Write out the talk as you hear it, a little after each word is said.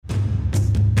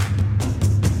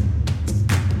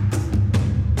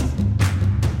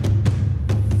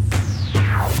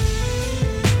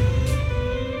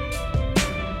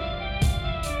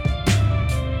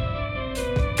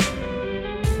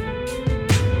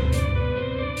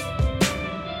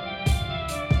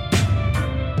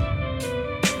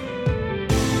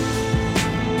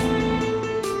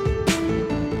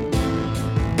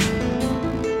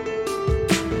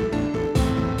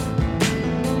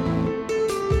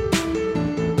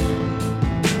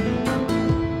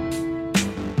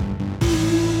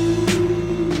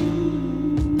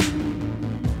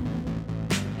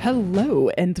Hello,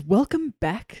 and welcome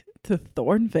back to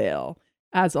Thornvale.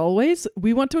 As always,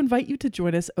 we want to invite you to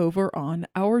join us over on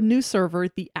our new server,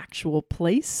 The Actual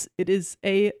Place. It is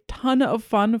a ton of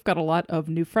fun. We've got a lot of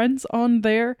new friends on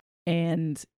there,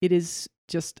 and it is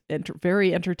just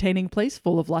very entertaining place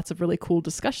full of lots of really cool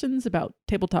discussions about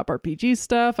tabletop RPG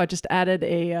stuff. I just added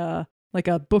a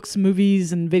books,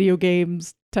 movies, and video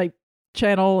games type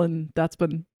channel, and that's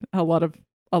been a lot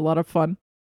of fun.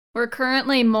 We're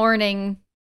currently mourning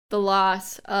the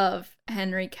loss of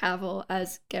Henry Cavill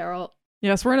as Geralt.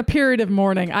 Yes, we're in a period of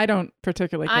mourning. I don't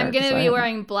particularly care. I'm going to be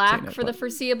wearing black for the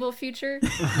foreseeable future,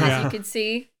 as you can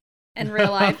see. In real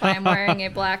life, I'm wearing a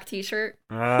black t-shirt.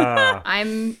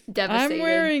 I'm devastated. I'm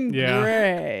wearing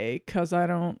gray because I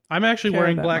don't. I'm actually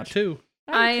wearing black much. too.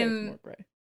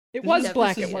 It was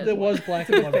black at one point. It was black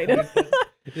at one point.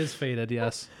 It is faded,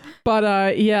 yes.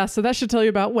 But yeah, so that should tell you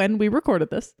about when we recorded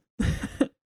this.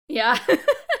 Yeah.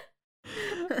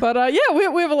 But yeah,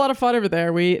 we have a lot of fun over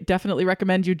there. We definitely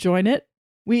recommend you join it.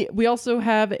 We also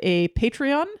have a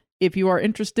Patreon if you are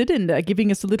interested in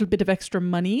giving us a little bit of extra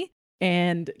money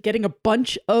and getting a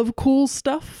bunch of cool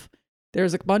stuff.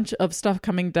 There's a bunch of stuff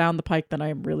coming down the pike that I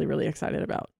am really, really excited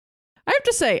about. I have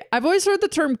to say, I've always heard the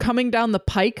term coming down the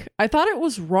pike. I thought it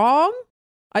was wrong.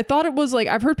 I thought it was like,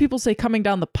 I've heard people say coming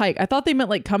down the pike. I thought they meant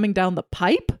like coming down the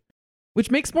pipe, which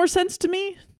makes more sense to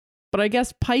me. But I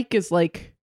guess pike is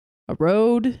like a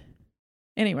road.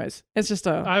 Anyways, it's just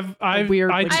a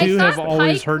weird. I too have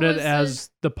always heard it as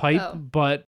the pipe,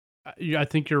 but I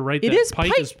think you're right. It is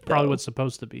pike pipe, is probably though, what's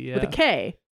supposed to be. Yeah. With a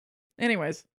K.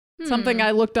 Anyways, something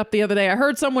I looked up the other day. I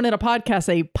heard someone in a podcast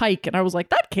say pike, and I was like,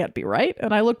 that can't be right.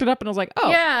 And I looked it up, and I was like, oh,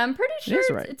 yeah, I'm pretty sure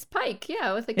right. it's pike.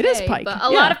 Yeah, with a K. It is pike. But a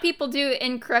lot of people do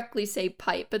incorrectly say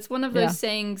pipe. It's one of those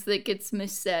sayings that gets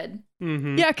missaid.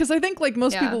 Mm-hmm. Yeah, because I think like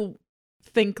most people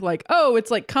think like, oh,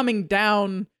 it's like coming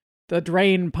down the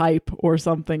drain pipe or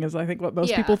something is I think what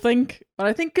most people think. But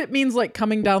I think it means like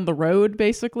coming down the road,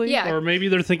 basically. Yeah. Or maybe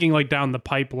they're thinking like down the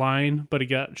pipeline, but it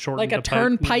got shortened. Like a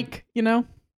turnpike, you know?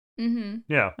 Mm-hmm.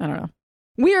 Yeah. I don't know.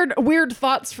 Weird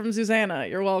thoughts from Susanna.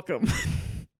 You're welcome.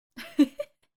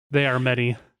 They are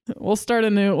many. We'll start a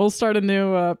new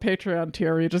Patreon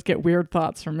tier where you just get weird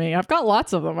thoughts from me. I've got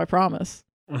lots of them, I promise.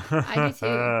 I do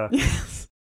too. Yes.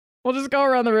 We'll just go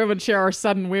around the room and share our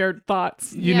sudden weird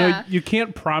thoughts. You know, you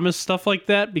can't promise stuff like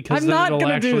that because I'm not going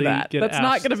to do that. That's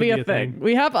not going to be a thing.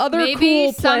 We have other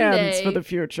cool plans for the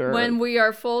future. When we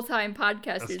are full-time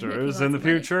podcasters. In the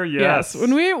future, yes.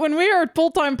 When we are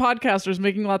full-time podcasters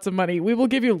making lots of money, we will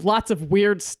give you lots of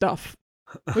weird stuff.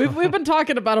 We've been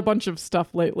talking about a bunch of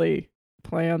stuff lately.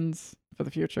 Plans for the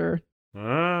future.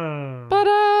 But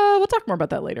we'll talk more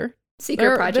about that later.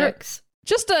 Secret projects.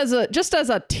 Just as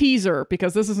a teaser,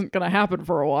 because this isn't going to happen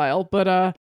for a while, but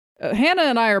Hannah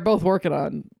and I are both working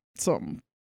on some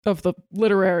of the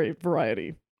literary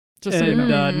variety. Just so you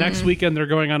know. Next weekend they're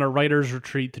going on a writer's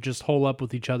retreat to just hole up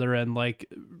with each other and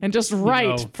just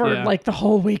write for like the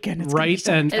whole weekend. It's write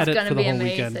and edit for the whole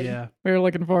amazing. weekend. Yeah, we're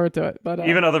looking forward to it. But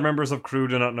even other members of crew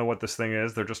do not know what this thing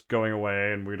is. They're just going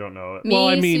away, and we don't know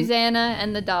it. Susanna,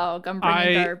 and the dog. I'm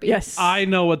bringing Darby. Yes, I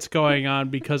know what's going on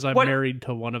because I'm married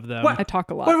to one of them. I talk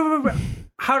a lot. Wait.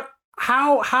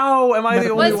 How am I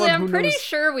the only one who I'm pretty knows?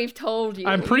 sure we've told you.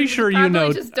 I'm pretty sure you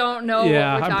know. Just don't know.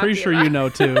 Yeah, what we're I'm pretty sure about. you know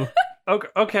too.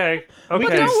 Okay. But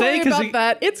don't worry about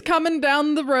that. It's coming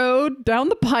down the road, down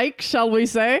the pike, shall we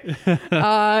say?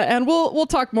 And we'll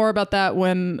talk more about that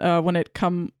when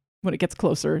it gets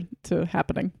closer to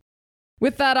happening.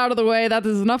 With that out of the way, that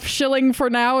is enough shilling for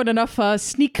now and enough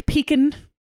sneak peeking.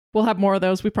 We'll have more of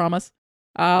those, we promise.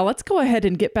 Let's go ahead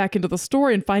and get back into the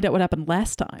story and find out what happened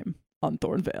last time on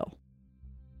Thornvale.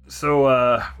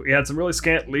 So we had some really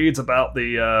scant leads about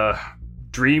the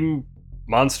dream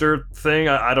monster thing.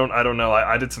 I don't know.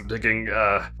 I did some digging.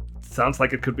 Sounds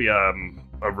like it could be a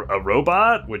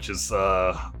robot, which is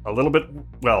a little bit,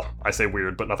 well, I say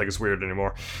weird, but nothing is weird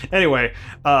anymore. Anyway,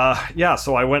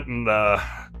 so I went and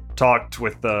talked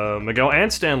with Miguel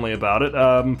and Stanley about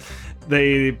it.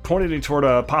 They pointed me toward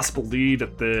a possible lead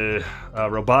at the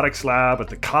robotics lab at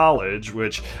the college,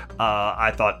 which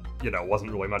I thought,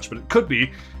 wasn't really much, but it could be.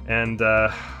 And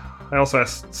I also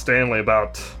asked Stanley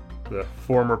about the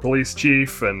former police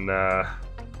chief, and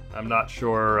I'm not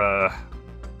sure,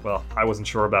 I wasn't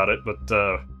sure about it,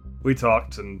 but we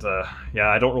talked, and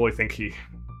I don't really think he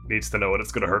needs to know it.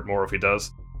 It's going to hurt more if he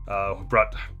does.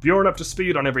 Brought Bjorn up to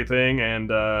speed on everything, and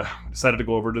decided to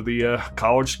go over to the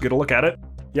college to get a look at it.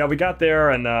 Yeah, we got there,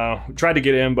 and we tried to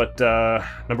get in, but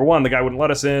number one, the guy wouldn't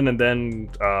let us in, and then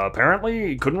apparently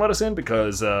he couldn't let us in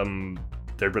because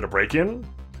there'd been a break-in.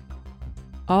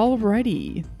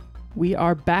 Alrighty. we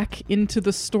are back into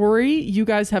the story. You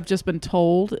guys have just been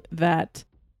told that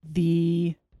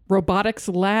the robotics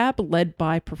lab led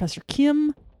by Professor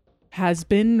Kim has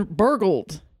been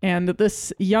burgled. And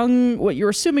this young, what you're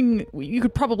assuming, you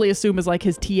could probably assume is like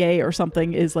his TA or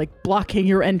something, is like blocking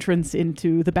your entrance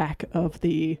into the back of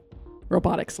the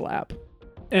robotics lab.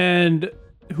 And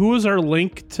who was our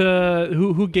link to,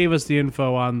 who gave us the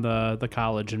info on the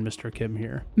college and Mr. Kim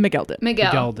here? Miguel did.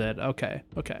 Miguel did. Okay.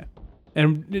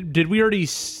 And did we already,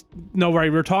 no,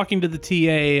 right, we were talking to the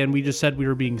TA and we just said we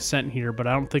were being sent here, but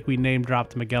I don't think we name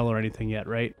dropped Miguel or anything yet,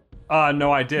 right?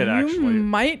 No, I did, actually. You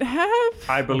might have.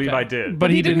 I believe I did. But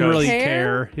he didn't really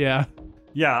care. Yeah.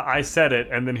 Yeah, I said it,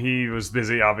 and then he was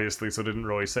busy, obviously, so didn't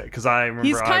really say. Because I remember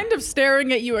he's kind of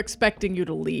staring at you, expecting you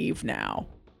to leave now.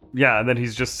 Yeah, and then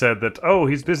he's just said that,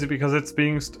 he's busy because it's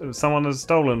being someone has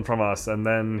stolen from us, and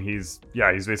then he's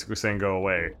basically saying go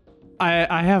away.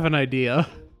 I have an idea.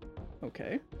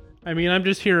 Okay. I mean, I'm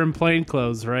just here in plain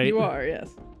clothes, right? You are, yes.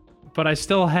 But I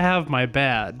still have my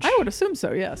badge. I would assume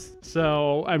so, yes.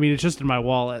 So, I mean, it's just in my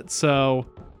wallet. So,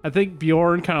 I think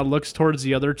Bjorn kind of looks towards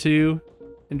the other two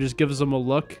and just gives them a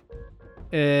look.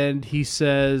 And he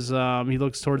says, he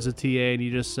looks towards the TA and he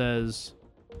just says,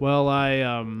 well,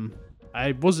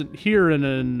 I wasn't here in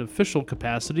an official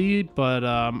capacity, but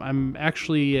I'm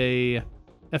actually a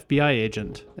FBI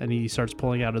agent. And he starts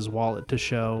pulling out his wallet to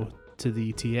show to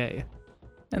the TA.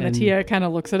 And the TA kind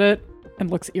of looks at it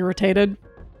and looks irritated.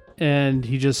 And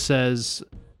he just says,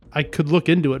 I could look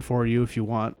into it for you if you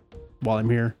want while I'm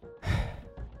here.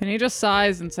 And he just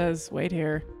sighs and says, wait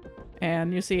here.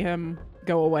 And you see him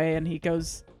go away and he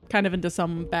goes kind of into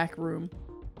some back room.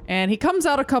 And he comes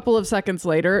out a couple of seconds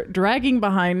later, dragging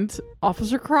behind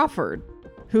Officer Crawford,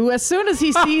 who, as soon as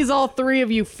he sees all three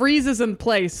of you, freezes in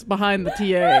place behind the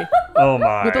TA. Oh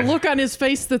my. With a look on his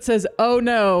face that says, oh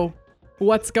no,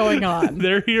 what's going on?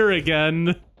 They're here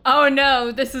again. Oh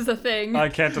no, this is a thing. I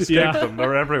can't escape them.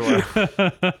 They're everywhere.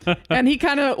 And he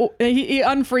kind of he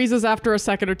unfreezes after a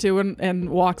second or two and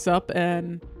walks up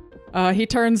and he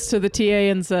turns to the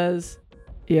TA and says,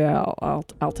 "Yeah,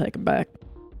 I'll take him back."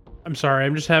 I'm sorry,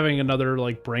 I'm just having another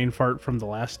like brain fart from the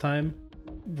last time.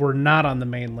 We're not on the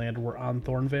mainland. We're on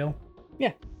Thornvale.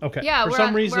 Yeah. Okay. Yeah, we're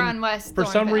on West. For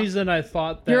some reason, I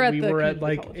thought that we were at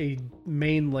like college. A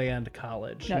mainland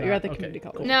college. No, you're at the community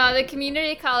college. Cool. No, the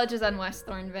community college is on West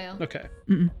Thornvale. Okay.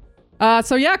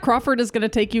 So yeah, Crawford is going to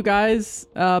take you guys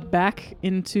back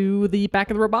into the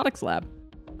back of the robotics lab.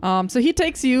 So he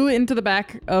takes you into the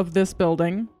back of this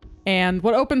building, and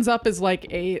what opens up is like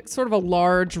a sort of a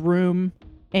large room,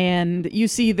 and you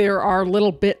see there are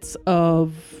little bits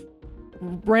of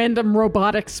random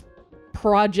robotics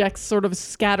projects sort of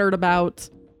scattered about.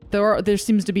 There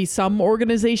seems to be some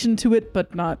organization to it,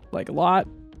 but not like a lot.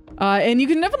 And you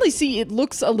can definitely see it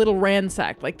looks a little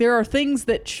ransacked. Like there are things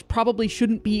that probably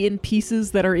shouldn't be in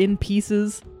pieces that are in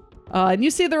pieces. And you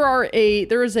see there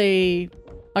is a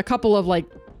couple of like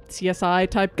CSI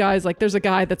type guys. Like there's a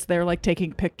guy that's there like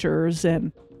taking pictures,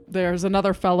 and there's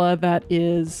another fella that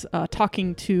is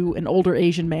talking to an older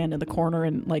Asian man in the corner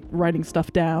and like writing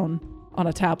stuff down on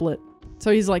a tablet. So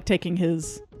he's like taking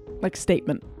his like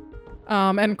statement.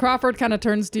 And Crawford kind of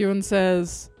turns to you and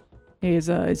says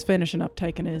he's finishing up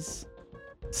taking his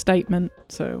statement.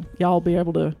 So y'all be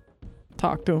able to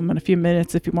talk to him in a few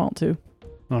minutes if you want to.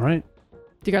 All right.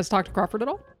 Do you guys talk to Crawford at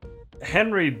all?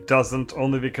 Henry doesn't,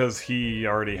 only because he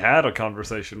already had a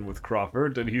conversation with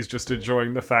Crawford and he's just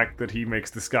enjoying the fact that he makes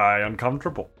this guy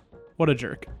uncomfortable. What a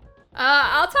jerk.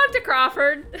 I'll talk to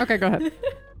Crawford. Okay, go ahead.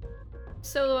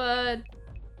 So,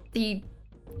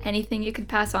 anything you could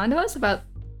pass on to us about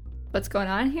what's going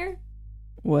on here?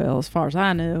 Well, as far as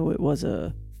I know, it was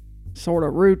a sort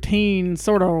of routine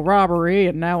sort of robbery,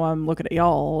 and now I'm looking at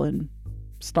y'all and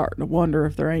starting to wonder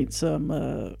if there ain't some,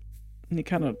 and he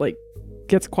kind of like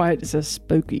gets quiet and says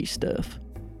spooky stuff.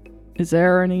 Is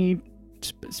there any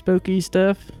spooky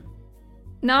stuff?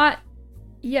 Not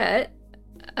yet.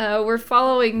 We're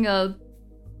following a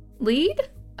lead,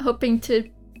 hoping to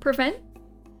prevent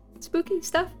spooky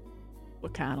stuff.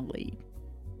 What kind of lead?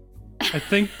 I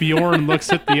think Bjorn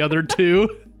looks at the other two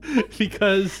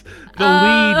because the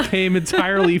lead came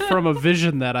entirely from a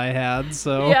vision that I had.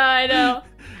 So yeah, I know.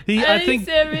 I think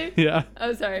Sammy. Yeah.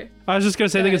 Oh, sorry. I was just gonna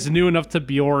say, I think it's new enough to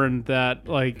Bjorn that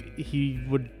like he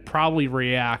would probably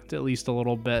react at least a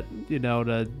little bit,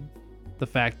 to the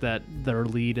fact that their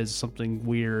lead is something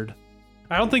weird.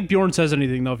 I don't think Bjorn says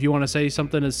anything though. If you want to say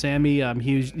something as Sammy,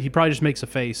 he probably just makes a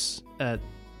face at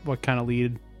what kind of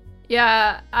lead.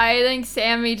 Yeah, I think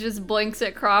Sammy just blinks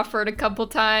at Crawford a couple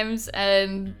times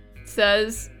and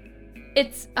says,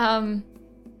 it's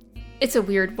a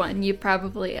weird one. You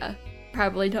probably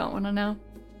probably don't want to know.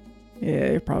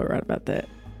 Yeah, you're probably right about that.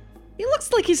 He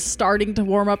looks like he's starting to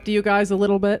warm up to you guys a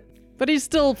little bit, but he's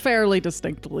still fairly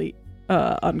distinctly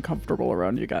uncomfortable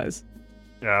around you guys.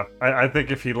 Yeah, I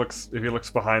think if he looks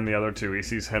behind the other two, he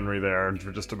sees Henry there, and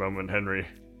for just a moment, Henry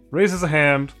raises a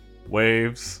hand,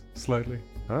 waves slightly.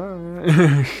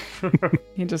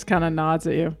 He just kind of nods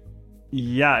at you.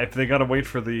 Yeah, if they gotta wait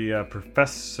for the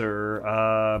professor,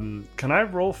 can I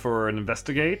roll for an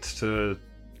investigate to...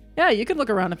 Yeah, you can look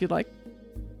around if you'd like.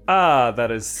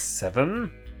 That is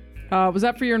 7. Was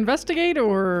that for your investigate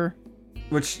or...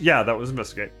 Yeah, that was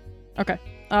investigate. Okay,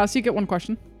 so you get one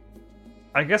question.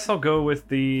 I guess I'll go with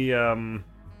the,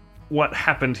 what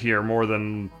happened here more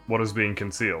than what is being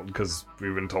concealed, because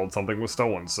we've been told something was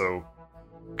stolen, so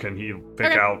can he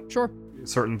pick out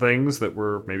certain things that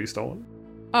were maybe stolen?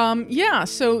 Yeah,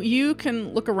 so you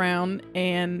can look around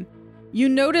and you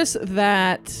notice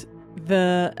that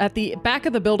at the back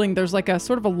of the building, there's like a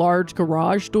sort of a large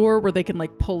garage door where they can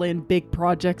like pull in big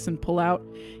projects and pull out.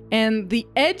 And the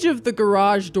edge of the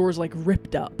garage door is like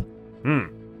ripped up.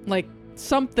 Like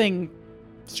something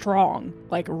strong,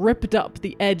 like ripped up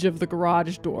the edge of the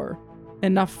garage door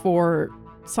enough for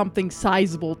something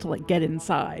sizable to like get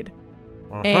inside.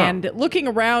 And looking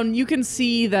around, you can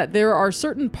see that there are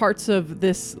certain parts of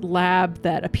this lab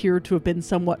that appear to have been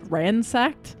somewhat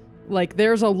ransacked. Like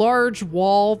there's a large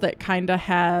wall that kind of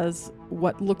has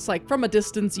what looks like from a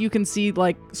distance, you can see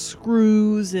like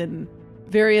screws and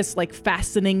various like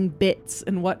fastening bits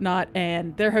and whatnot.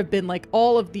 And there have been like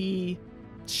all of the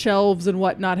shelves and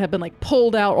whatnot have been like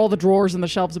pulled out. All the drawers and the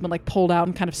shelves have been like pulled out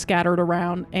and kind of scattered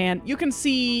around. And you can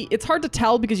see, it's hard to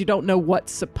tell because you don't know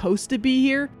what's supposed to be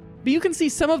here. But you can see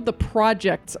some of the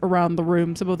projects around the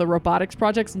room, some of the robotics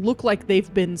projects look like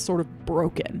they've been sort of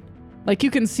broken. Like you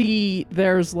can see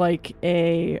there's like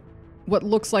what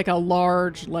looks like a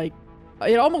large, like,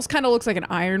 it almost kind of looks like an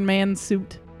Iron Man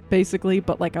suit, basically,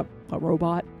 but like a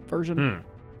robot version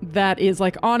that is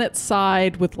like on its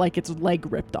side with like its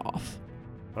leg ripped off.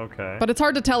 Okay. But it's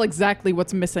hard to tell exactly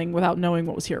what's missing without knowing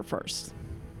what was here first.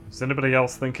 Is anybody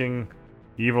else thinking...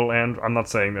 I'm not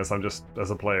saying this, I'm just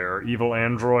as a player. Evil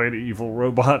android, evil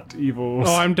robot, evil...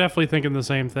 Oh, I'm definitely thinking the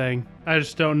same thing. I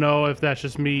just don't know if that's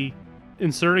just me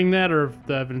inserting that or if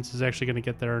the evidence is actually going to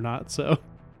get there or not, so...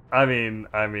 I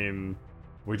mean,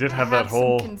 we did have that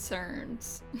whole... some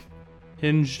concerns.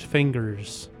 Hinged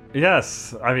fingers.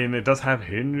 Yes, I mean, it does have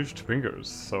hinged fingers,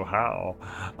 so how?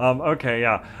 Okay,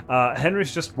 yeah.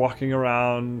 Henry's just walking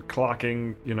around,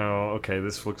 clocking, okay,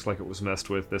 this looks like it was messed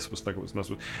with, this looks like it was messed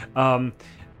with.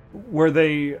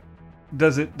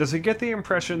 Does it get the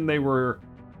impression they were,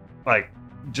 like,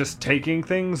 just taking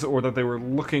things, or that they were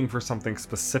looking for something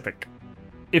specific?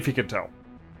 If you could tell.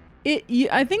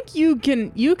 I think you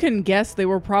can guess they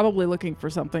were probably looking for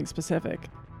something specific.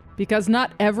 Because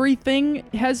not everything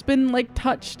has been, like,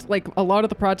 touched. Like, a lot of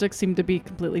the projects seem to be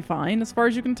completely fine, as far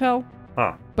as you can tell.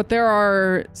 But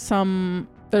there's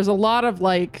a lot of,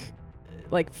 like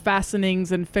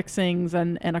fastenings and fixings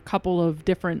and a couple of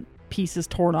different pieces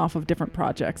torn off of different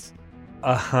projects.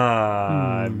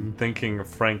 I'm thinking of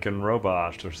Franken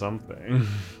Robot or something.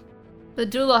 The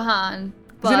Dullahan.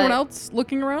 Is anyone else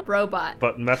looking around? Robot.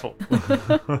 But metal.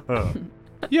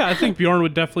 Yeah, I think Bjorn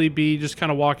would definitely be just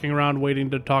kind of walking around waiting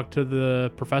to talk to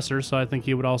the professor, so I think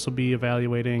he would also be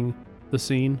evaluating the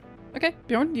scene. Okay,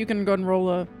 Bjorn, you can go ahead and roll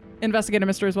a investigate a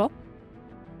mystery as well.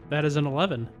 That is an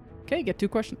 11. Okay, you get 2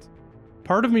 questions.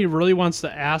 Part of me really wants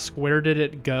to ask, where did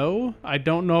it go? I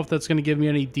don't know if that's going to give me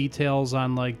any details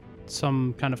on, like,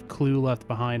 some kind of clue left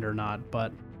behind or not,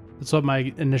 but that's what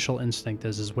my initial instinct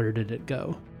is where did it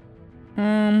go?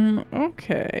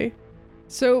 Okay.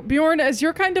 So, Bjorn, as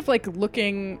you're kind of like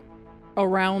looking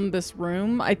around this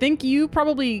room, I think you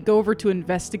probably go over to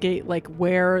investigate like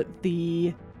where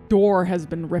the door has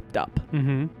been ripped up.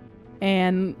 Mm-hmm.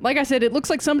 And like I said, it looks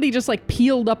like somebody just like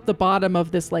peeled up the bottom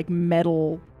of this like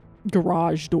metal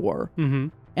garage door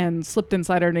and slipped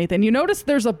inside underneath. And you notice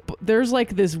there's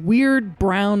like this weird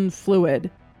brown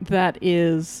fluid that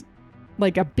is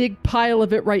like a big pile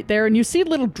of it right there. And you see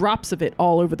little drops of it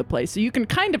all over the place. So you can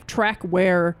kind of track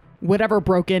where whatever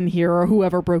broke in here or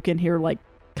whoever broke in here like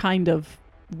kind of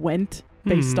went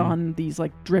based on these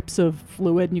like drips of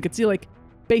fluid. And you can see like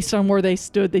based on where they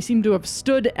stood, they seem to have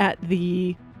stood at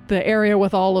the area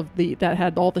with all of that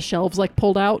had all the shelves like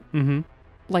pulled out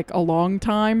like a long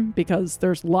time, because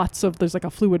there's like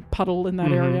a fluid puddle in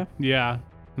that area. Yeah,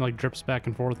 and like drips back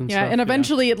and forth and stuff. Yeah, and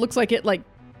eventually it looks like it like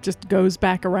just goes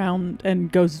back around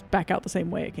and goes back out the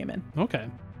same way it came in. Okay.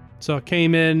 So it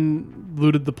came in,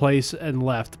 looted the place, and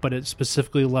left, but it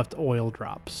specifically left oil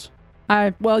drops.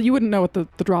 Well, you wouldn't know what the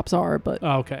drops are, but...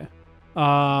 Oh, okay.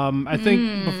 I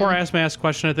think before I ask my last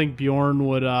question, I think Bjorn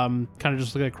would kind of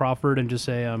just look at Crawford and just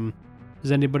say,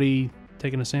 has anybody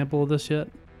taken a sample of this yet?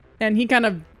 And he kind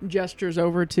of gestures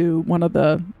over to one of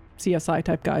the CSI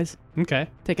type guys. Okay.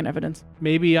 Taking evidence.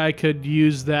 Maybe I could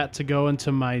use that to go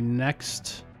into my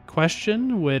next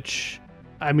question, which,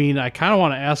 I mean, I kind of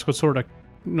want to ask what sort of...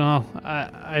 No,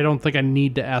 I don't think I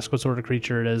need to ask what sort of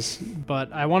creature it is,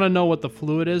 but I want to know what the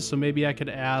fluid is, so maybe I could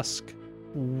ask,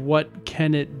 what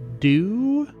can it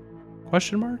do?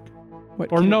 Question mark?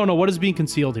 What is being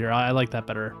concealed here? I like that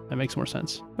better. That makes more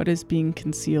sense. What is being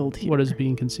concealed here? What is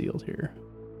being concealed here?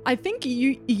 I think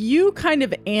you kind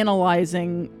of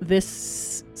analyzing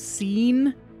this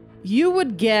scene, you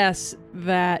would guess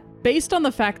that based on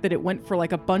the fact that it went for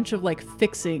like a bunch of like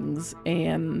fixings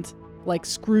and like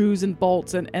screws and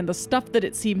bolts and the stuff that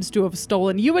it seems to have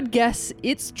stolen, you would guess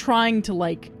it's trying to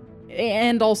like,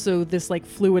 and also this like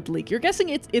fluid leak. You're guessing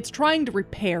it's trying to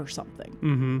repair something.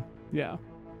 Mm-hmm. Yeah.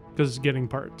 Because it's getting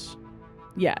parts.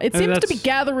 Yeah. It seems to be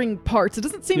gathering parts. It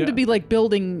doesn't seem to be like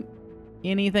building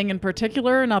anything in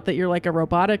particular. Not that you're like a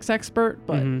robotics expert,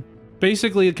 but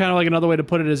basically kind of like another way to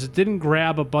put it is it didn't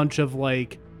grab a bunch of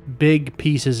like big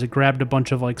pieces. It grabbed a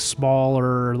bunch of like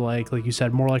smaller, like you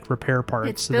said, more like repair parts.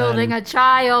 It's building a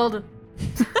child.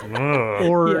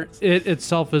 Or it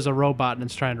itself is a robot and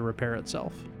it's trying to repair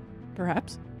itself.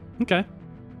 Perhaps. Okay.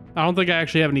 I don't think I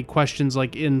actually have any questions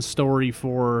like in story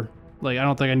for, like, I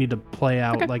don't think I need to play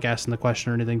out like asking the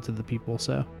question or anything to the people,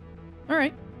 so. All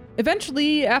right.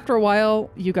 Eventually, after a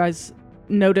while, you guys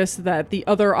notice that the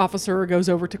other officer goes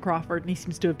over to Crawford and he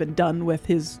seems to have been done with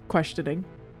his questioning.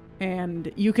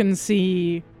 And you can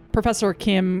see Professor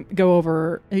Kim go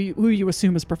over, who you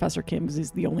assume is Professor Kim because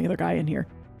he's the only other guy in here,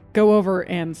 go over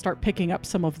and start picking up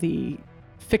some of the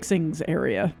fixings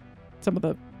area, some of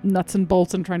the nuts and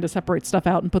bolts, and trying to separate stuff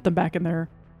out and put them back in their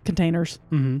containers.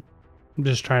 Mm-hmm. I'm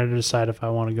just trying to decide if I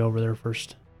want to go over there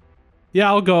first. Yeah,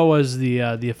 I'll go as the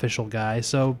official guy.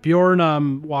 So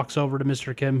Bjorn walks over to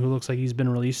Mr. Kim, who looks like he's been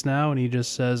released now, and he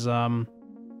just says,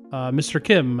 Mr.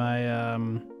 Kim, I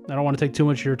don't want to take too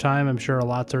much of your time. I'm sure a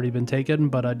lot's already been taken,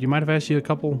 but do you mind if I ask you a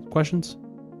couple questions?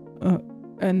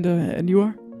 And you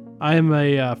are? I am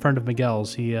a friend of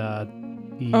Miguel's. He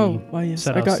yes.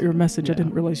 I got your message. Yeah. I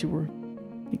didn't realize you were.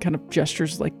 He kind of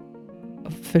gestures like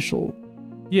official.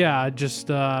 Yeah, just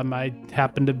I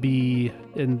happen to be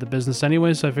in the business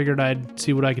anyway, so I figured I'd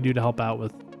see what I could do to help out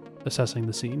with assessing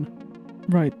the scene.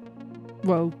 Right.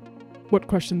 Well, what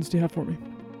questions do you have for me?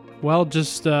 Well,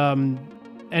 just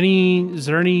is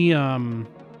there any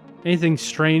anything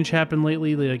strange happened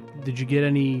lately? Like, did you get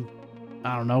any,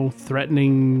 I don't know,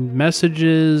 threatening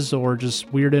messages or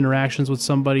just weird interactions with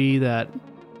somebody that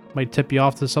might tip you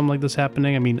off to something like this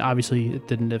happening? I mean, obviously it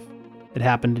didn't if it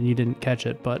happened and you didn't catch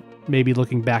it, but maybe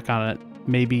looking back on it,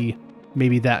 maybe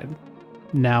that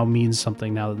now means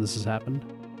something now that this has happened.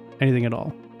 Anything at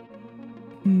all?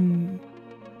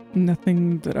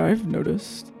 Nothing that I've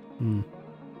noticed. Do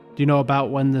you know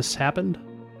about when this happened?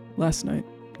 Last night.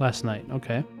 Last night,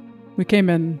 okay. We came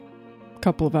in a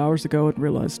couple of hours ago and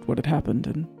realized what had happened,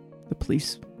 and the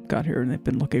police got here and they've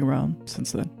been looking around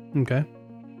since then. Okay.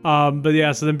 But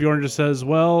yeah, so then Bjorn just says,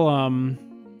 well,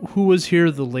 who was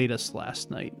here the latest last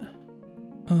night?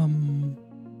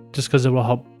 Just because it will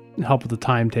help with the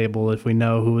timetable. If we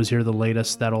know who was here the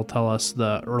latest, that'll tell us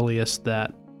the earliest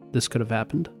that this could have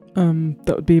happened.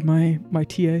 That would be my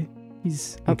TA.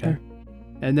 He's out there.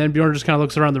 And then Bjorn just kind of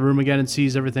looks around the room again and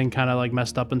sees everything kind of like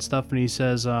messed up and stuff, and he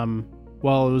says,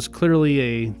 well, it was clearly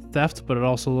a theft, but it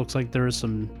also looks like there was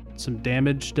some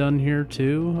damage done here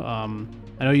too.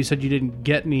 I know you said you didn't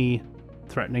get any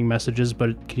threatening messages,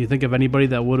 but can you think of anybody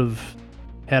that would have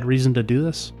had reason to do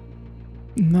this?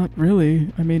 Not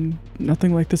really. I mean,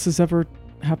 nothing like this has ever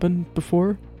happened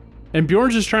before. And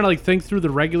Bjorn's just trying to like think through the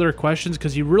regular questions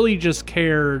because he really just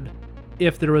cared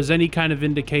if there was any kind of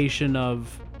indication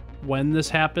of when this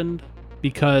happened,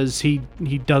 because he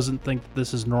doesn't think that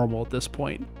this is normal at this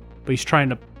point, but he's trying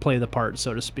to play the part,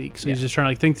 so to speak. So he's just trying to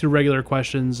like think through regular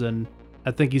questions, and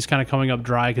I think he's kind of coming up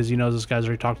dry because he knows this guy's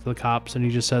already talked to the cops, and he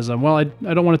just says, well, I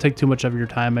don't want to take too much of your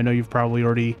time. I know you've probably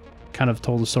already kind of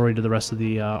told the story to the rest of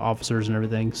the officers and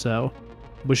everything, so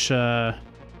wish there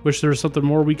was something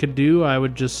more we could do. I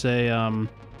would just say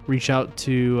reach out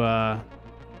to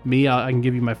me. I can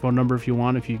give you my phone number if you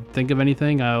want. If you think of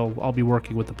anything, I'll be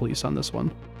working with the police on this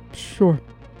one. Sure.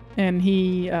 And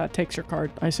he takes your card,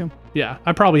 I assume. Yeah,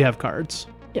 I probably have cards.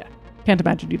 Yeah. Can't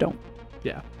imagine you don't.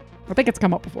 Yeah. I think it's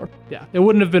come up before. Yeah. It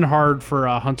wouldn't have been hard for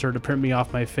Hunter to print me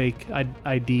off my fake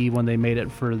ID when they made it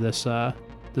for this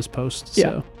post. Yeah.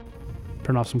 So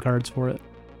print off some cards for it.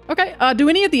 Okay. Do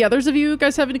any of the others of you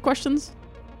guys have any questions?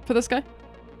 for this guy?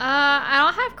 I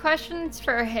don't have questions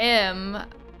for him.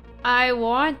 I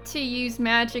want to use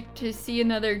magic to see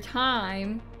another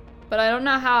time, but I don't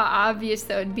know how obvious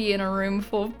that would be in a room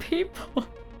full of people.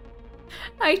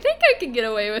 I think I can get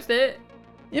away with it.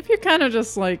 If you kind of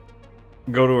just like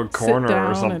go to a corner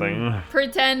or something. And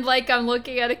pretend like I'm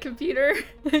looking at a computer.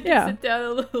 Yeah. Sit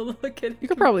down and look at it. You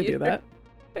could probably do that.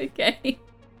 Okay.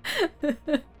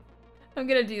 I'm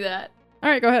gonna do that. All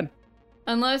right, go ahead.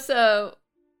 Unless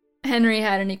Henry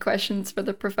had any questions for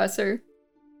the professor.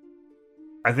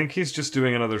 I think he's just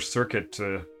doing another circuit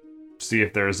to see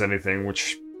if there's anything,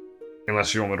 which,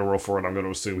 unless you want me to roll for it, I'm going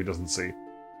to assume he doesn't see.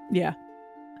 Yeah.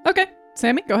 Okay,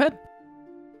 Sammy, go ahead.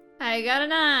 I got a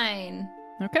 9.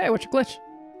 Okay, what's your glitch?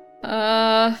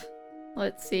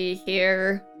 Let's see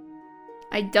here.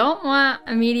 I don't want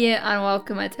immediate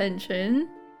unwelcome attention.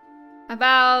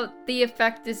 About the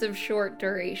effect is of short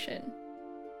duration.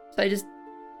 So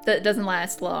that doesn't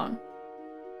last long.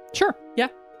 Sure, yeah.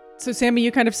 So Sammy,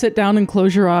 you kind of sit down and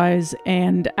close your eyes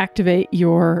and activate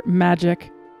your magic.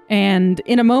 And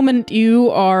in a moment, you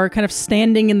are kind of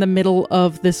standing in the middle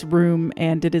of this room,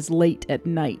 and it is late at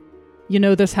night. You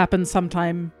know this happened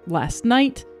sometime last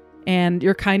night, and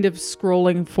you're kind of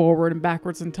scrolling forward and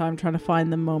backwards in time trying to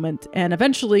find the moment. And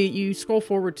eventually you scroll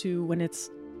forward to when it's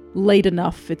late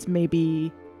enough. It's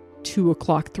maybe 2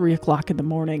 o'clock, 3 o'clock in the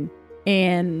morning.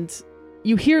 And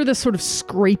you hear this sort of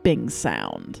scraping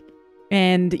sound.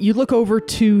 And you look over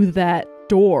to that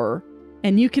door,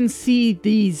 and you can see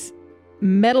these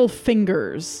metal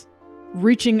fingers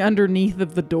reaching underneath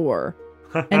of the door,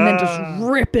 and then just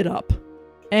rip it up.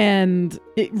 And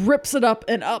it rips it up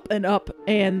and up and up,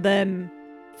 and then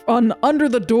under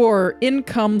the door in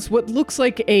comes what looks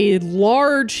like a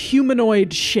large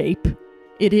humanoid shape.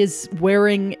 It is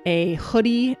wearing a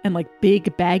hoodie and like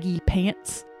big baggy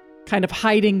pants, kind of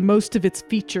hiding most of its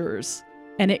features.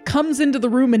 And it comes into the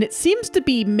room, and it seems to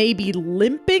be maybe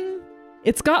limping.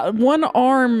 It's got one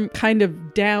arm kind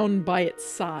of down by its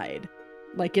side.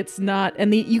 Like it's not,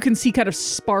 and you can see kind of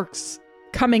sparks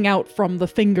coming out from the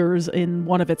fingers in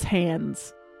one of its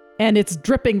hands. And it's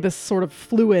dripping this sort of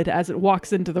fluid as it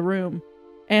walks into the room.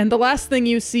 And the last thing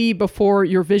you see before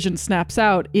your vision snaps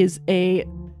out is a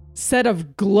set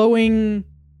of glowing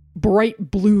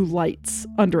bright blue lights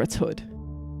under its hood.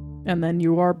 And then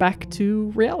you are back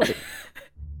to reality.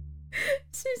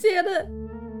 Susanna,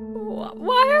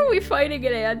 why are we fighting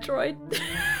an android?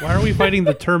 Why are we fighting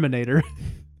the Terminator?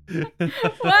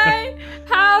 Why?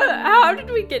 How did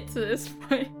we get to this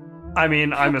point? I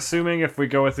mean, I'm assuming if we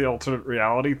go with the alternate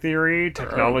reality theory,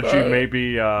 technology may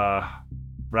be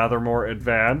rather more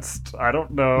advanced. I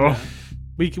don't know.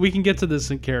 We can get to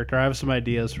this in character. I have some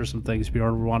ideas for some things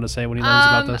Bjorn would want to say when he learns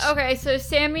about this. Okay, so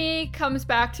Sammy comes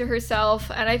back to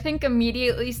herself, and I think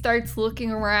immediately starts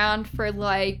looking around for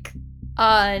like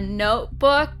a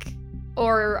notebook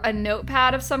or a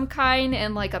notepad of some kind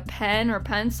and like a pen or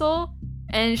pencil.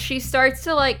 And she starts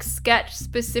to like sketch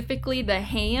specifically the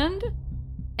hand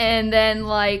and then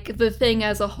like the thing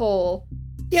as a whole.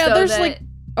 Yeah, so there's like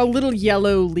a little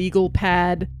yellow legal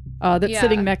pad that's Yeah.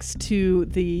 sitting next to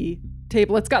the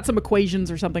table. It's got some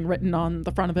equations or something written on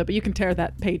the front of it, but you can tear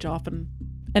that page off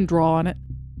and draw on it.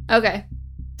 Okay.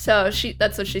 So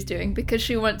that's what she's doing because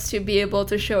she wants to be able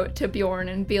to show it to Bjorn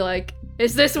and be like,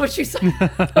 is this what you saw?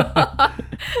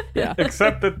 Yeah.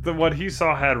 Except that what he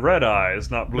saw had red eyes,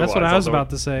 not blue eyes. That's what I was about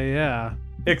to say, yeah.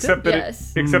 Except that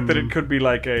Yes. it could be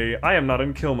like I am not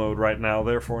in kill mode right now,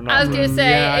 therefore not. I was gonna say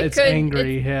yeah, it it's could,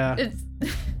 angry, yeah.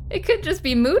 It could just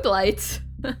be mood lights.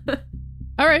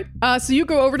 All right. So you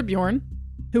go over to Bjorn,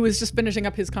 who is just finishing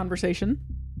up his conversation.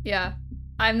 Yeah.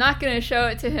 I'm not gonna show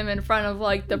it to him in front of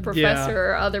like the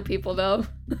professor or other people though.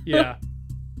 Yeah.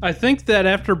 I think that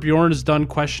after Bjorn is done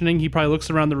questioning, he probably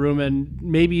looks around the room and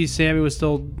maybe Sammy was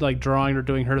still like drawing or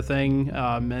doing her thing,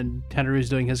 and Henry was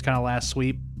doing his kind of last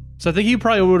sweep. So I think he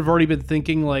probably would have already been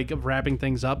thinking like of wrapping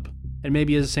things up. And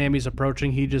maybe as Sammy's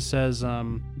approaching, he just says,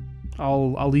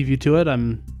 I'll leave you to it.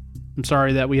 I'm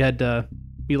sorry that we had to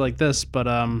be like this, but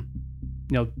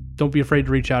don't be afraid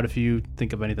to reach out if you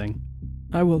think of anything.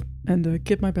 I will, and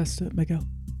give my best, Miguel.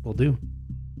 Will do.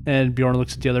 And Bjorn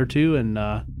looks at the other two and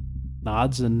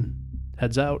nods and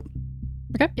heads out.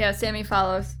 Yeah, Sammy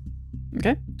follows.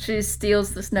 Okay. She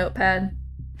steals this notepad.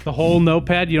 The whole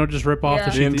notepad? You don't just rip off Yeah.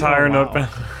 the The sheet? entire Oh, wow. notepad.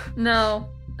 No,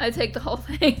 I take the whole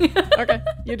thing. Okay,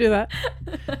 you do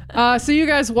that. So you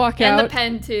guys walk and out. the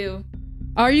pen too.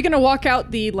 Are you gonna walk out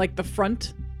the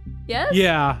front? Yes?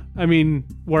 Yeah, I mean,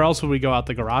 where else would we go? Out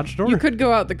the garage door? You could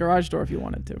go out the garage door if you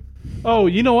wanted to. Oh,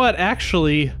 you know what?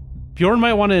 Actually, Bjorn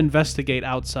might want to investigate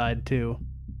outside too.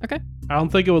 Okay. I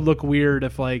don't think it would look weird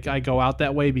if like I go out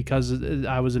that way because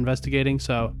I was investigating.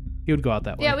 So he would go out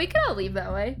that way. Yeah, we can all leave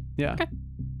that way. Yeah. Okay.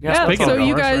 Yeah, speaking so of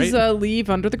you doors, guys leave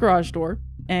under the garage door.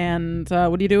 And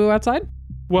what do you do outside?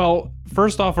 Well,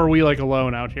 first off, are we like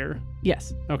alone out here?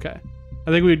 Yes. Okay.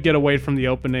 I think we'd get away from the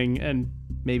opening and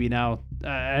maybe now.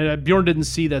 Bjorn didn't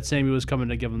see that Sammy was coming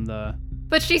to give him the.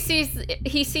 But he sees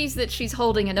that she's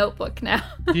holding a notebook now.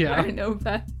 Yeah. Or a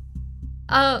notepad.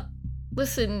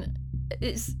 Listen,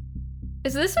 is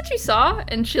this what you saw?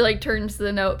 And she like turns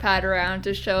the notepad around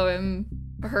to show him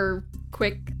her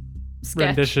quick sketch.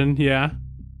 Rendition, yeah.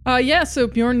 Yeah, so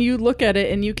Bjorn, you look at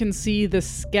it and you can see the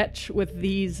sketch with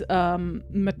these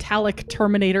metallic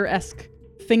Terminator-esque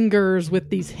fingers with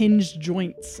these hinged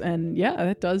joints. And yeah,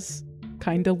 that does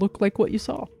kind of look like what you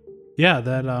saw. Yeah,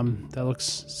 that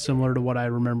looks similar to what I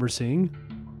remember seeing.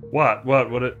 What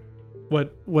it?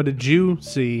 What did you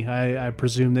see? I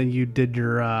presume that you did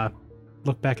your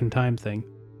look back in time thing.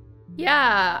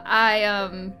 Yeah,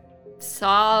 I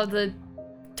saw the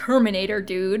Terminator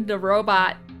dude, the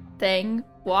robot thing,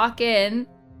 walk in.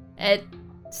 It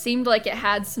seemed like it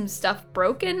had some stuff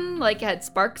broken, like it had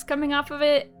sparks coming off of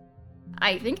it.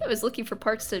 I think it was looking for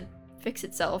parts to fix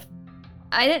itself.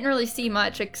 I didn't really see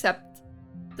much except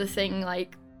the thing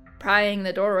like prying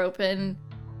the door open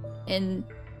and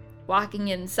walking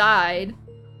inside,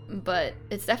 but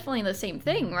it's definitely the same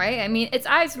thing, right? I mean, its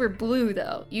eyes were blue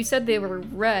though. You said they were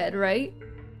red, right?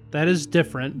 That is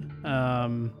different.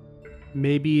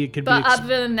 Maybe it could But be.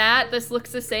 other than that, this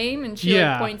looks the same, and she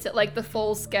Yeah. like, points at like the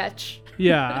full sketch.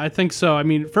 Yeah, I think so. I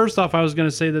mean, first off, I was going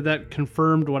to say that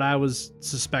confirmed what I was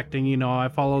suspecting. You know, I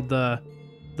followed the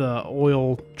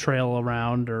oil trail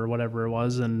around or whatever it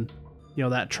was, and you know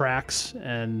that tracks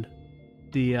and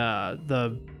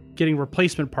the getting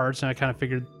replacement parts, and I kind of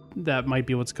figured that might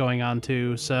be what's going on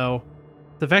too. So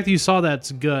the fact that you saw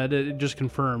that's good. It just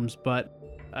confirms, but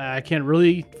I can't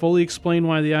really fully explain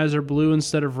why the eyes are blue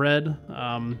instead of red.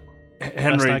 Best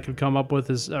Henry, I could come up with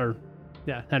is,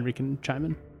 Henry can chime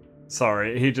in.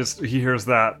 sorry, he hears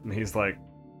that and he's like,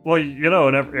 well, you know,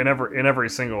 in every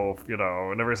single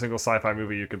sci-fi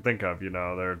movie you can think of, you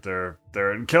know,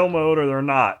 they're in kill mode or they're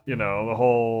not, you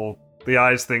know, the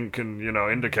eyes thing can, you know,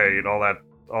 indicate all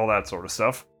that sort of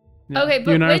stuff. Yeah, Okay,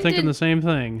 but you and I are when thinking did- the same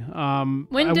thing.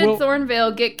 When did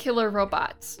Thornvale get killer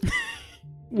robots?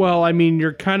 Well, I mean,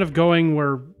 you're kind of going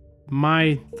where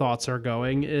my thoughts are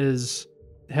going is,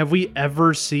 have we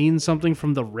ever seen something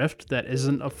from the Rift that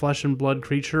isn't a flesh and blood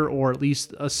creature, or at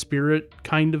least a spirit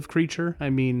kind of creature? I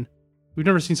mean, we've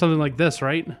never seen something like this,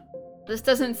 right? This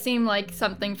doesn't seem like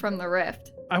something from the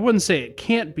Rift. I wouldn't say it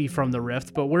can't be from the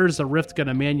Rift, but where's the Rift going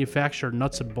to manufacture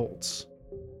nuts and bolts?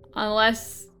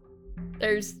 Unless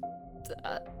there's,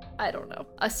 I don't know,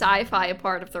 a sci-fi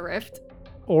part of the Rift.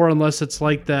 Or unless it's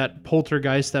like that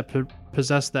poltergeist that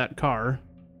possessed that car.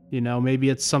 You know, maybe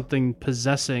it's something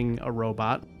possessing a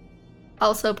robot.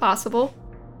 Also possible.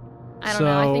 I don't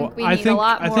know. I think we need a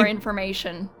lot more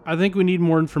information. I think we need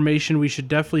more information. We should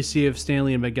definitely see if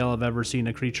Stanley and Miguel have ever seen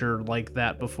a creature like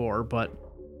that before, but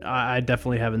I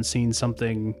definitely haven't seen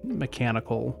something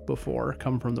mechanical before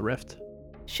come from the Rift.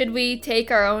 Should we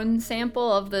take our own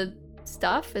sample of the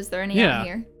stuff? Is there any out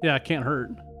here? Yeah, it can't hurt.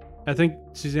 I think,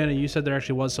 Susanna, you said there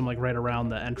actually was some like right around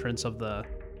the entrance of the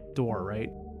door, right?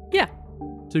 Yeah.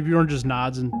 So Bjorn just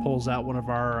nods and pulls out one of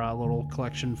our little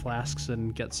collection flasks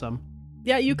and gets some.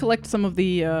 Yeah, you collect some of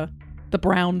the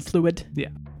brown fluid. Yeah.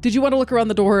 Did you want to look around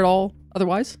the door at all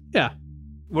otherwise? Yeah.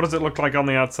 What does it look like on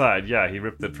the outside? Yeah, he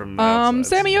ripped it from the outside.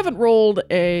 Sammy, you haven't rolled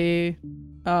a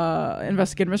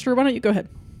investigative mystery. Why don't you go ahead?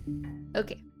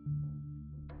 Okay.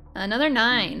 Another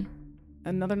 9.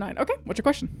 Another 9. Okay, what's your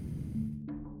question?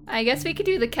 I guess we could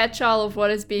do the catch-all of what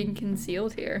is being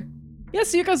concealed here. Yeah,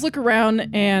 so you guys look around,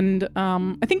 and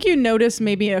I think you notice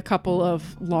maybe a couple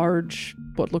of large,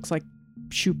 what looks like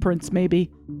shoe prints, maybe.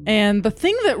 And the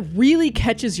thing that really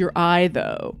catches your eye,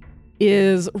 though,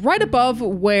 is right above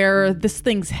where this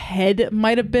thing's head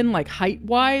might have been, like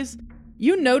height-wise.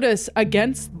 You notice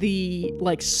against the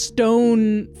like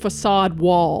stone facade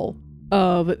wall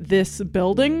of this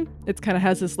building, it kind of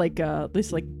has this like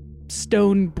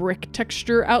stone brick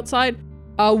texture outside.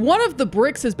 One of the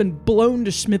bricks has been blown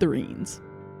to smithereens.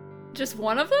 Just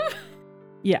one of them?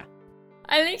 Yeah.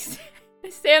 I think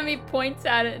Sammy points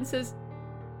at it and says,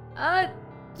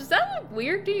 does that look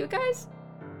weird to you guys?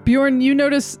 Bjorn, you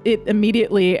notice it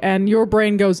immediately, and your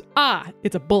brain goes,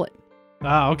 it's a bullet.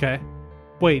 Ah, okay.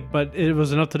 Wait, but it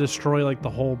was enough to destroy like the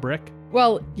whole brick?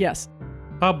 Well, yes.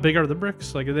 How big are the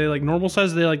bricks? Like, are they like normal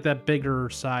size? Or are they like that bigger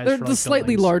size? They're for, the like,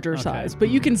 slightly buildings? larger Okay. size, but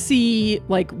you can see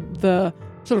like the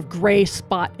sort of gray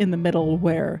spot in the middle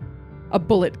where a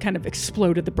bullet kind of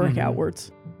exploded the brick Mhm.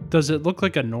 outwards. Does it look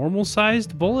like a normal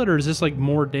sized bullet, or is this like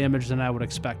more damage than I would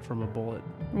expect from a bullet?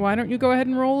 Why don't you go ahead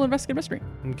and roll Investigate Mystery?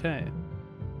 Okay.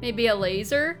 Maybe a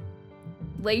laser?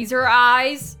 Laser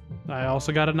eyes? I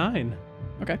also got a 9.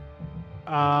 Okay.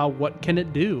 What can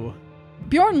it do?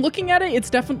 Bjorn, looking at it, it's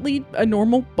definitely a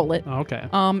normal bullet. Oh, okay.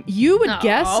 You would No.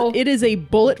 guess it is a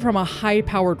bullet from a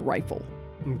high-powered rifle.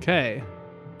 Okay.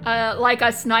 Like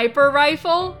a sniper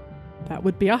rifle? That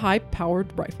would be a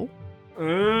high-powered rifle.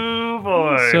 Oh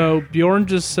boy. So Bjorn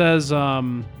just says,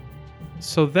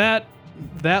 so that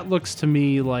looks to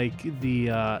me like the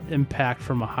impact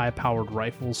from a high-powered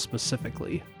rifle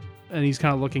specifically. And he's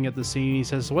kind of looking at the scene. He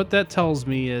says, what that tells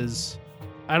me is,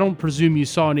 I don't presume you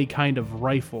saw any kind of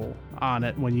rifle on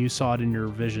it when you saw it in your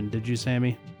vision, did you,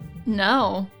 Sammy?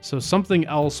 No. So something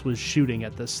else was shooting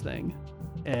at this thing.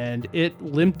 And it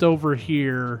limped over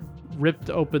here, ripped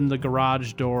open the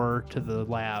garage door to the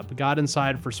lab, got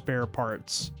inside for spare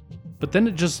parts. But then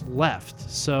it just left.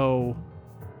 So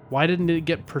why didn't it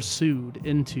get pursued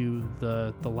into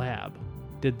the lab?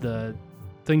 Did the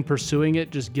thing pursuing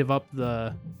it just give up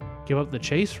the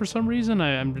chase for some reason?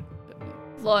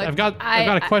 Look, I've got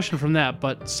a question from that,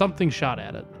 but something shot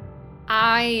at it.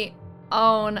 I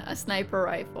own a sniper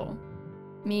rifle.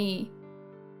 Me.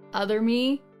 Other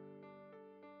me?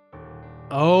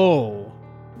 Oh.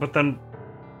 But then,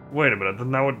 wait a minute.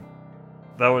 Then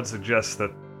that would suggest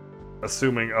that,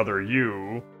 assuming other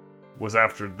you was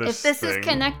after this. If this thing, is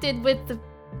connected with the...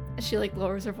 She, like,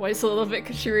 lowers her voice a little bit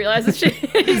because she realizes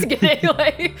she's getting,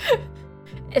 like...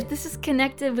 If this is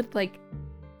connected with, like,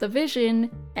 the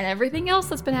vision and everything else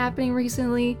that's been happening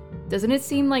recently, doesn't it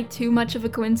seem like too much of a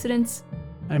coincidence?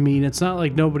 I mean, it's not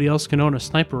like nobody else can own a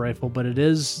sniper rifle, but it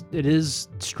is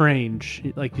strange.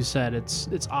 Like you said, it's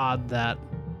odd that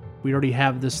we already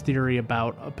have this theory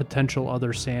about a potential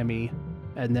other Sammy,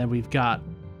 and then we've got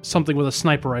something with a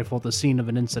sniper rifle at the scene of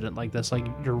an incident like this. Like,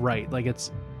 you're right. Like, it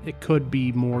could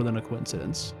be more than a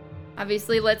coincidence.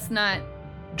 Obviously, let's not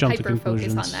Jump to hyper-focus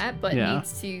conclusions. on that, but Yeah. it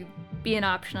needs to be an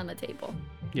option on the table.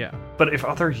 Yeah. But if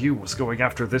other you was going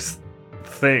after this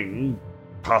thing,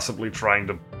 possibly trying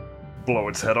to blow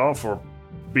its head off, or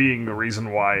being the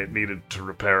reason why it needed to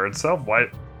repair itself, why?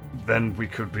 Then we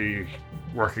could be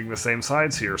working the same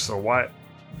sides here. So why?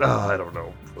 I don't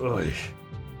know. Ugh.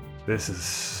 This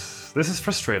is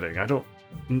frustrating. I don't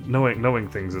knowing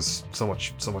things is so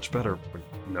much better. But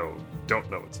no, don't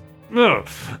know it. No.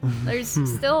 There's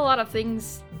still a lot of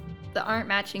things that aren't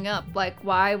matching up. Like,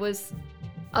 why was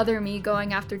other me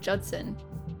going after Judson?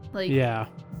 Like, Yeah.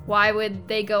 why would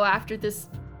they go after this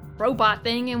robot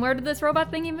thing, and where did this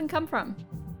robot thing even come from?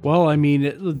 Well, I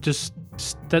mean,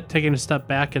 taking a step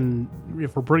back, and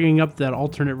if we're bringing up that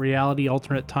alternate reality,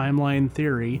 alternate timeline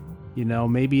theory, you know,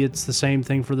 maybe it's the same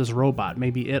thing for this robot.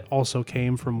 Maybe it also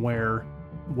came from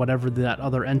whatever that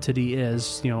other entity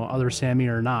is, you know, other Sammy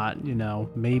or not, you know,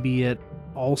 maybe it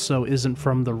also isn't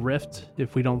from the Rift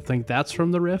if we don't think that's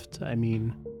from the Rift. I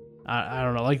mean, I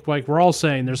don't know. Like we're all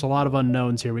saying, there's a lot of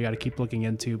unknowns here we got to keep looking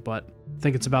into, but I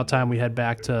think it's about time we head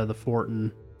back to the fort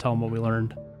and tell them what we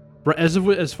learned.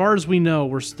 As far as we know,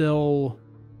 we're still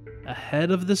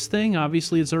ahead of this thing.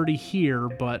 Obviously, it's already here,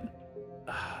 but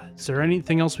is there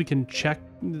anything else we can check?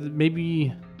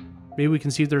 Maybe we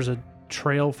can see if there's a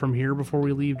trail from here before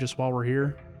we leave, just while we're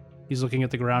here. He's looking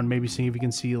at the ground, maybe seeing if he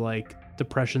can see like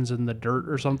depressions in the dirt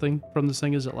or something from this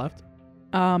thing as it left.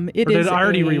 It Or is did it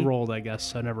already a- re-rolled, I guess,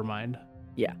 so never mind.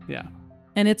 Yeah. Yeah.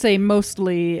 And it's a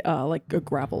mostly like a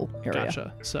gravel area.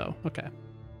 Gotcha. So, okay.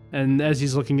 And as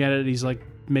he's looking at it, he's like,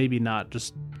 maybe not,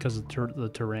 just because of the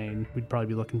terrain. We'd probably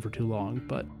be looking for too long.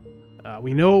 But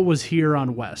we know it was here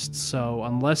on West, so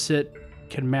unless it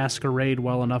can masquerade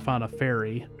well enough on a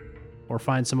ferry or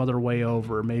find some other way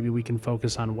over, maybe we can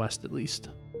focus on West at least.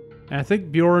 And I think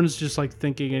Bjorn's just like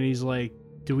thinking, and he's like,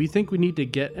 do we think we need to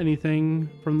get anything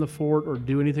from the fort or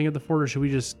do anything at the fort, or should we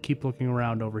just keep looking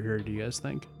around over here, do you guys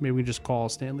think? Maybe we just call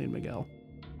Stanley and Miguel.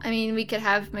 I mean, we could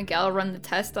have Miguel run the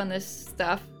test on this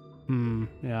stuff.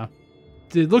 Yeah.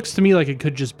 It looks to me like it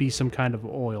could just be some kind of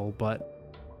oil,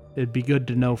 but it'd be good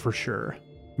to know for sure.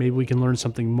 Maybe we can learn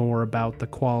something more about the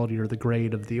quality or the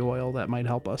grade of the oil that might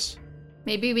help us.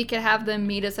 Maybe we could have them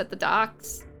meet us at the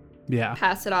docks, Yeah.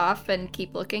 pass it off, and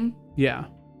keep looking. Yeah.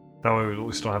 That way we at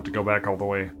least don't have to go back all the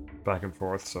way back and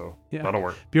forth, so Yeah. that'll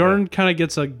work. Bjorn kind of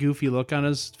gets a goofy look on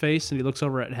his face, and he looks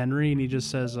over at Henry, and he just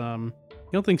says,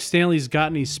 you don't think Stanley's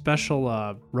got any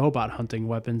special robot hunting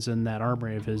weapons in that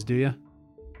armory of his, do you?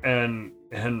 And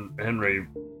Henry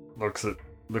looks at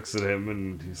him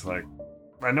and he's like,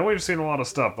 I know we've seen a lot of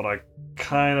stuff, but I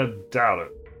kind of doubt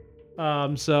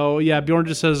it. So yeah, Bjorn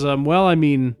just says, well, I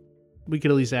mean, we could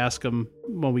at least ask them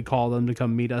when we call them to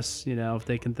come meet us, if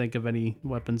they can think of any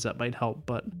weapons that might help.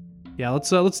 But yeah,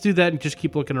 let's do that and just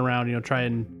keep looking around, try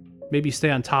and maybe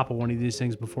stay on top of one of these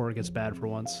things before it gets bad for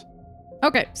once.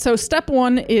 Okay, so step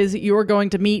 1 is you're going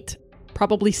to meet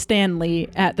probably Stanley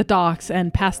at the docks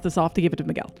and pass this off to give it to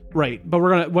Miguel. Right,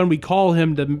 but when we call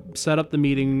him to set up the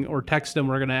meeting or text him,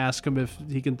 we're gonna ask him if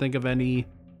he can think of any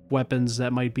weapons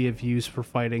that might be of use for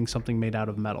fighting something made out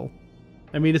of metal.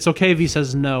 I mean, it's okay if he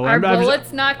says no. Our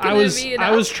bullet's not going to be enough.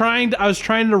 I was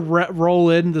trying to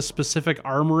roll in the specific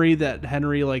armory that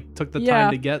Henry took the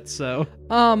time to get. So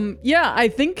yeah, I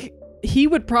think he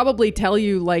would probably tell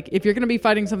you if you're going to be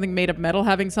fighting something made of metal,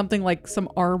 having something like some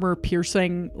armor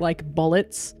piercing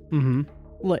bullets,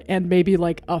 and maybe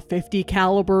a 50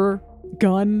 caliber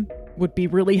gun would be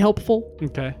really helpful.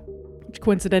 Okay. Which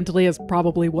coincidentally is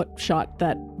probably what shot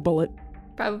that bullet.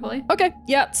 Probably. Okay,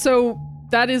 yeah, so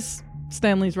that is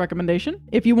Stanley's recommendation.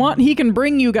 If you want, he can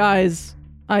bring you guys.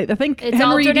 I think it's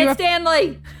Henry, alternate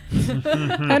Stanley.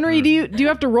 Henry, do you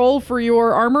have to roll for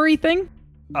your armory thing?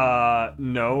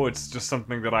 No, it's just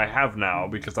something that I have now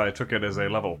because I took it as a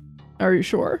level. Are you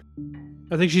sure?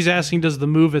 I think she's asking, does the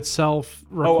move itself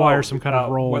require some kind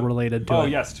of roll related to it? Oh,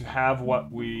 yes, to have what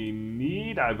we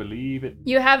need, I believe it.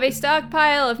 You have a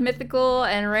stockpile of mythical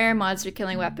and rare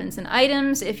monster-killing weapons and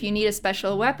items. If you need a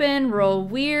special weapon, roll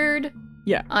weird.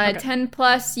 Yeah. On a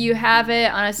 10+, you have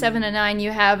it. On a 7 to 9,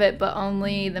 you have it, but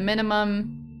only the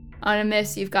minimum. On a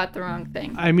miss, you've got the wrong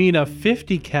thing. I mean, a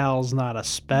 50 cal's not a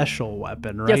special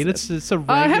weapon, right? Yes, it's a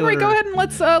regular... Henry, go ahead and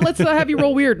let's have you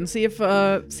roll weird and see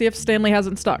if Stanley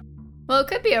hasn't stuck. Well, it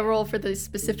could be a roll for the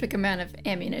specific amount of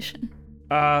ammunition.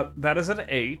 That is an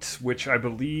 8, which I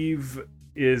believe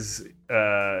is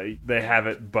they have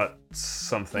it, but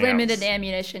something limited else.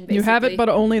 Ammunition. Basically. You have it, but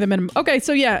only the minimum. Okay,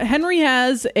 so yeah, Henry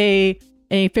has a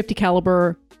 50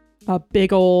 caliber, a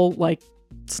big ol'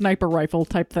 sniper rifle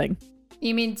type thing.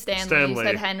 You mean Stanley. You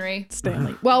said Henry.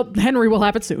 Stanley. Well, Henry will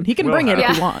have it soon. He can bring it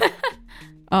if you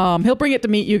want. He'll bring it to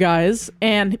meet you guys,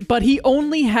 but he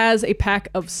only has a pack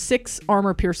of 6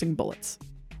 armor-piercing bullets.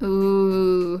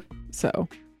 Ooh. So,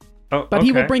 but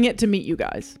he will bring it to meet you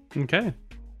guys. Okay.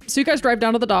 So you guys drive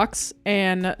down to the docks,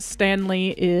 and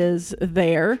Stanley is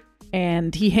there,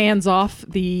 and he hands off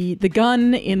the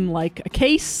gun in a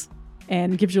case,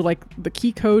 and gives you the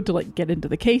key code to get into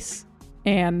the case.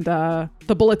 And the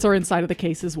bullets are inside of the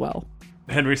case as well.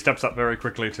 Henry steps up very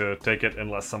quickly to take it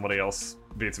unless somebody else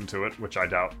beats him to it, which I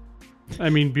doubt. I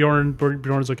mean,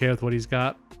 Bjorn's okay with what he's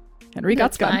got. Henry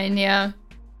got gun. Fine, yeah.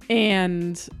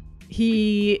 And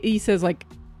he says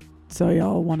so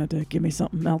y'all wanted to give me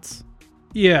something else?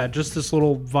 Yeah, just this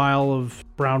little vial of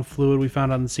brown fluid we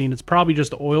found on the scene. It's probably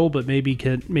just oil, but maybe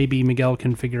Miguel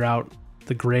can figure out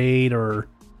the grade or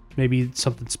maybe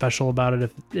something special about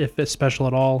it if it's special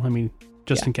at all. I mean,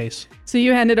 just in case. So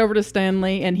you hand it over to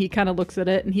Stanley, and he kind of looks at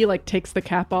it, and he takes the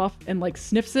cap off and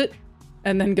sniffs it,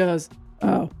 and then goes,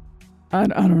 "Oh, I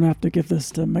don't have to give this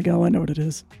to Miguel. I know what it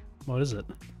is. What is it?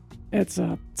 It's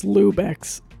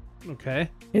Lubex. Okay.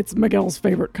 It's Miguel's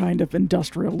favorite kind of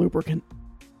industrial lubricant."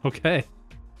 Okay.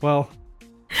 Well,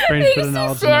 strange bit of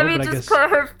knowledge to know, Sammy but I just guess. put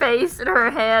her face in her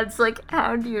hands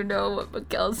how do you know what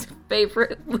Miguel's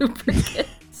favorite lubricant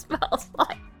smells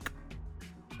like?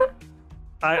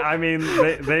 I mean,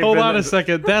 they've Hold been on a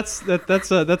second. That's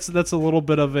a little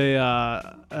bit of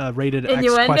a rated X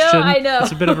Innuendo? question. I know.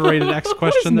 It's a bit of a rated X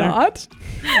question there. Not.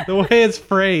 The way it's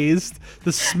phrased,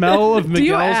 the smell of Do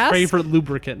you Miguel's ask? favorite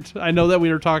lubricant. I know that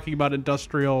we were talking about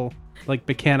industrial,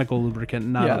 mechanical lubricant,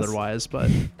 not Yes. otherwise,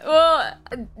 but Well,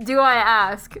 do I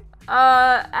ask?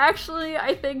 Actually,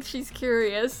 I think she's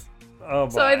curious. Oh,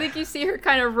 So I think you see her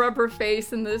kind of rub her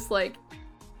face in this,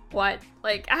 what?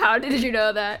 How did you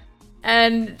know that?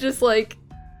 And just,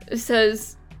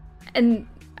 says, and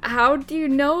how do you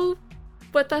know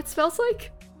what that smells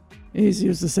like? He's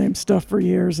used the same stuff for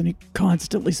years, and he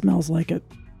constantly smells like it.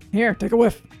 Here, take a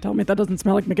whiff. Tell me that doesn't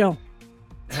smell like Miguel.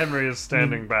 Henry is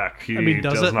standing back. He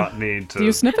does does it? not need to. Do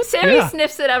you sniff it? Sammy Yeah.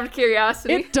 sniffs it out of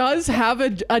curiosity. It does have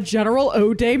a general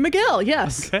Eau de Miguel,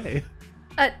 yes. okay.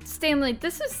 Stanley,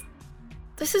 this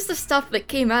is the stuff that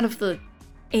came out of the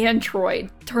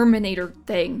android Terminator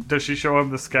thing. Does she show him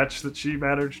the sketch that she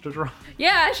managed to draw?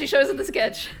 Yeah, she shows him the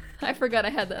sketch. I forgot I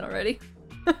had that already.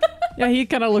 Yeah, he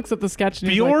kind of looks at the sketch and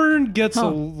he's Bjorn gets huh. a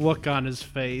look on his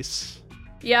face.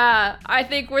 Yeah, I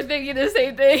think we're thinking the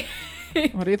same thing.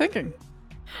 what are you thinking?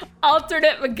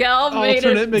 Alternate Miguel made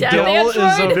Alternate a death Miguel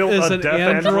android? Built is a an death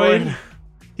android. android?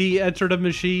 He entered a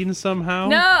machine somehow.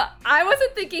 No, I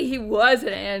wasn't thinking he was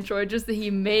an android, just that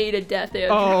he made a death android.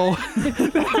 Oh,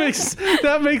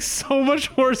 that makes so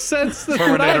much more sense than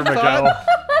what I Terminator thought.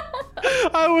 Miguel.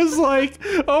 I was like,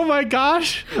 oh my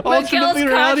gosh. Miguel's Alternate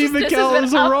reality, consciousness Miguel has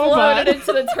is been a robot. uploaded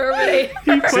into the Terminator.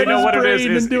 He put So you know his what it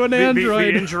brain is into an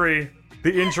android.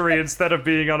 The injury, instead of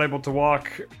being unable to walk,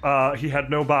 he had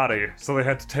no body, so they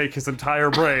had to take his entire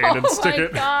brain and stick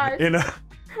it gosh. in a.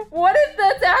 What if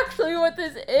that's actually what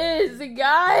this is,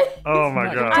 guys? Oh my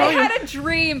not god! I had a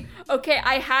dream. Okay,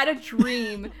 I had a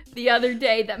dream the other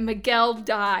day that Miguel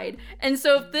died. And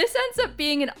so if this ends up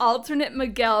being an alternate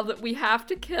Miguel that we have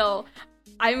to kill,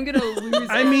 I'm gonna lose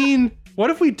I it. mean, what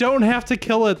if we don't have to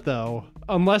kill it though?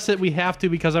 Unless we have to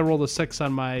because I rolled a 6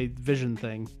 on my vision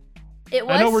thing. It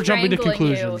was I know we're jumping to strangling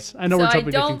you, conclusions. I know we're jumping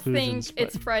to So I don't conclusions, think but-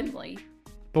 it's friendly.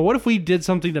 But what if we did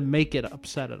something to make it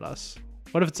upset at us?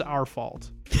 What if it's our fault?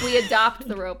 We adopt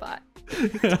the robot.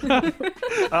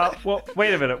 Well,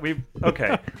 wait a minute.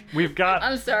 We've got.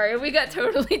 I'm sorry, we got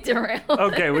totally derailed.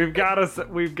 Okay, we've got a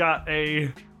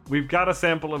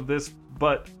sample of this,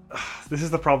 but this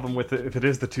is the problem with it. If it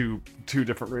is the two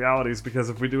different realities, because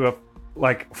if we do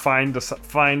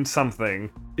find something,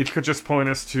 it could just point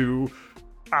us to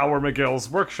our Miguel's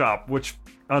workshop, which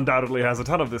undoubtedly has a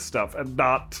ton of this stuff, and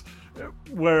not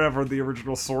wherever the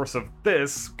original source of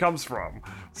this comes from.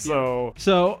 So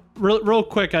real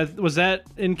quick, was that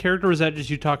in character or was that just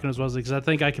you talking as well? Because I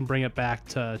think I can bring it back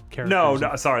to character.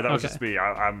 no, sorry, that was Okay. just me.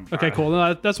 I'm Okay, cool.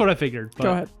 No, that's what I figured. But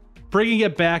Go ahead. Bringing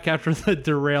it back after the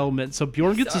derailment. So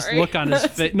Bjorn gets this Sorry. look on his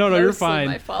That's face. No, you're mostly fine.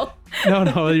 My fault.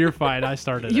 No, you're fine. I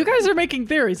started You it. guys are making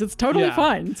theories. It's totally Yeah.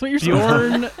 fine. It's what you're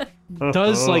saying. Bjorn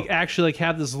does actually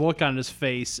have this look on his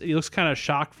face. He looks kind of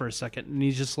shocked for a second, and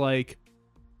he's just like,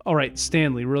 all right,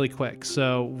 Stanley, really quick.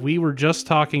 So we were just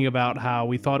talking about how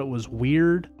we thought it was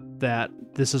weird that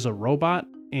this is a robot,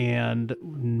 and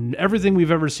everything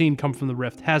we've ever seen come from the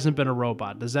Rift hasn't been a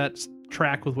robot. Does that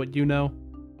track with what you know?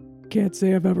 Can't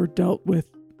say I've ever dealt with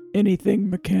anything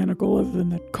mechanical other than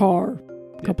that car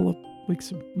a couple of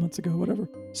weeks or months ago, whatever.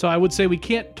 So I would say we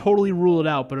can't totally rule it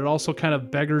out, but it also kind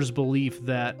of beggars belief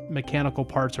that mechanical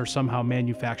parts are somehow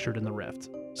manufactured in the Rift.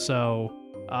 So,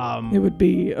 It would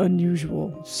be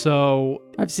unusual. so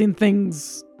I've seen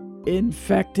things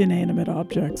infect inanimate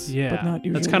objects, yeah, but not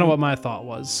usually. that's kind of what my thought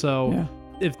was. So Yeah.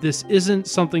 if this isn't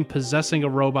something possessing a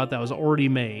robot that was already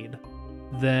made,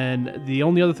 then the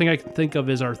only other thing I can think of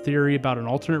is our theory about an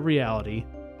alternate reality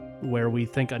where we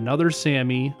think another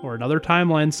Sammy or another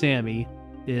timeline Sammy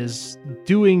is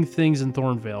doing things in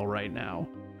Thornvale right now.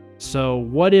 So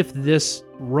what if this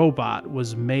robot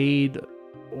was made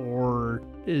or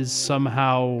is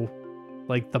somehow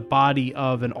like the body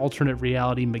of an alternate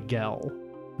reality Miguel?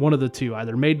 One of the two,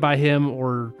 either made by him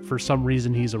or for some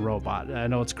reason he's a robot. I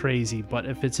know it's crazy, but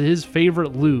if it's his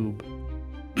favorite lube,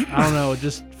 I don't know, it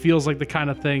just feels like the kind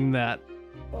of thing that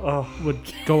would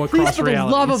go Please, across for the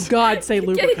realities. love of God, say Can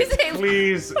you lubricant. say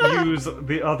Please use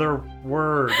the other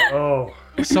word. Oh.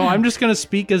 So I'm just gonna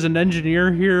speak as an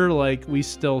engineer here, like we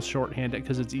still shorthand it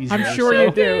because it's easier. I'm sure so-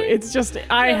 you do. It's just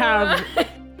I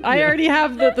already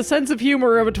have the sense of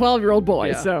humor of a 12-year-old boy,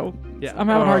 Yeah. so Yeah. I'm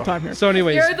having a hard time here. So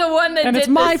anyways, You're the one that And did it's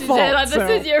my this, fault, Susanna. This so-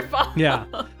 is your fault. yeah.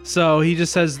 So he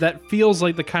just says that feels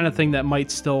like the kind of thing that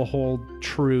might still hold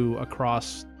true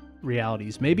across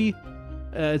realities. Maybe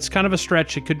it's kind of a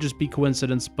stretch. It could just be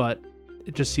coincidence, but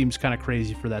it just seems kind of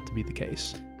crazy for that to be the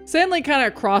case. Stanley kind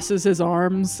of crosses his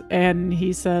arms and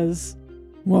he says,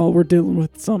 well, we're dealing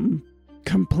with something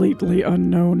completely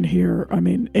unknown here. I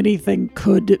mean, anything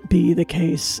could be the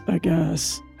case, I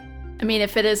guess. I mean,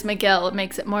 if it is Miguel, it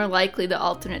makes it more likely the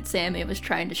alternate Sammy was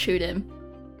trying to shoot him.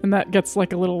 And that gets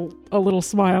like a little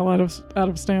smile out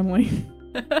of Stanley.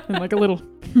 And like a little,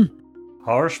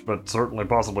 Harsh, but certainly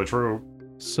possibly true.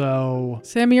 So,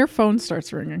 Sammy, your phone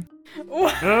starts ringing.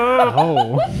 Oh,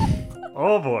 oh,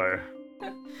 oh boy.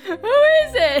 Who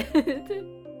is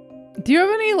it? Do you have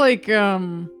any like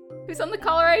Who's on the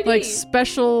caller ID? like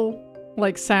special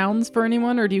like sounds for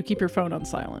anyone, or do you keep your phone on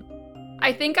silent?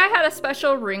 I think I had a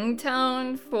special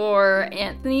ringtone for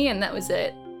Anthony, and that was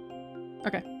it.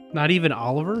 not even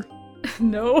Oliver?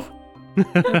 No.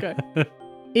 Okay.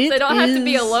 So I don't have to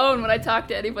be is- alone when I talk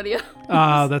to anybody else.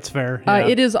 That's fair. Yeah.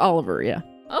 It is Oliver, yeah.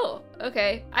 Oh,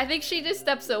 okay. I think she just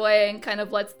steps away and kind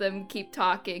of lets them keep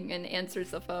talking and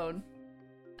answers the phone.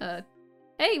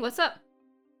 Hey, what's up?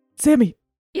 Sammy,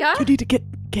 Yeah? you need to get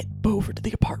over to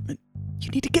the apartment. You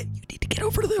need to get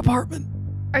over to the apartment.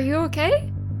 Are you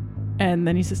okay? And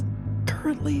then he says,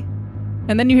 currently.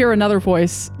 And then you hear another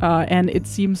voice, and it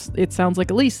sounds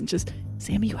like Elise, and just,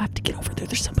 Sammy, you have to get over there.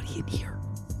 There's somebody in here.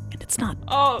 And it's not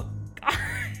Oh, God.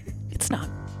 it's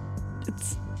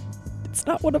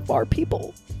not one of our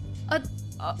people.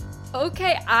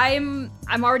 Okay, I'm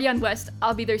already on West.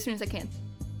 I'll be there as soon as I can.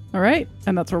 All right,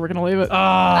 and that's where we're gonna leave it.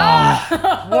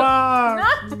 Ah. Wow!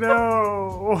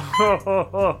 No!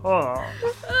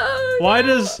 Oh, Why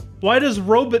does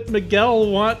Robot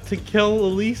Miguel want to kill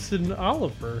Elise and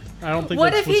Oliver? I don't think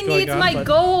what that's if he what's going needs on, my but-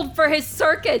 gold for his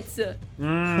circuits? He's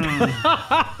gonna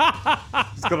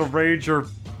raid your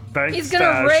bank He's gonna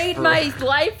stash raid for- my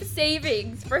life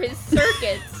savings for his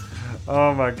circuits.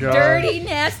 Oh my god. Dirty,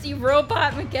 nasty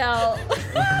robot Miguel. He's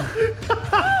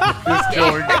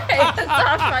going. Hands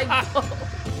off my gold.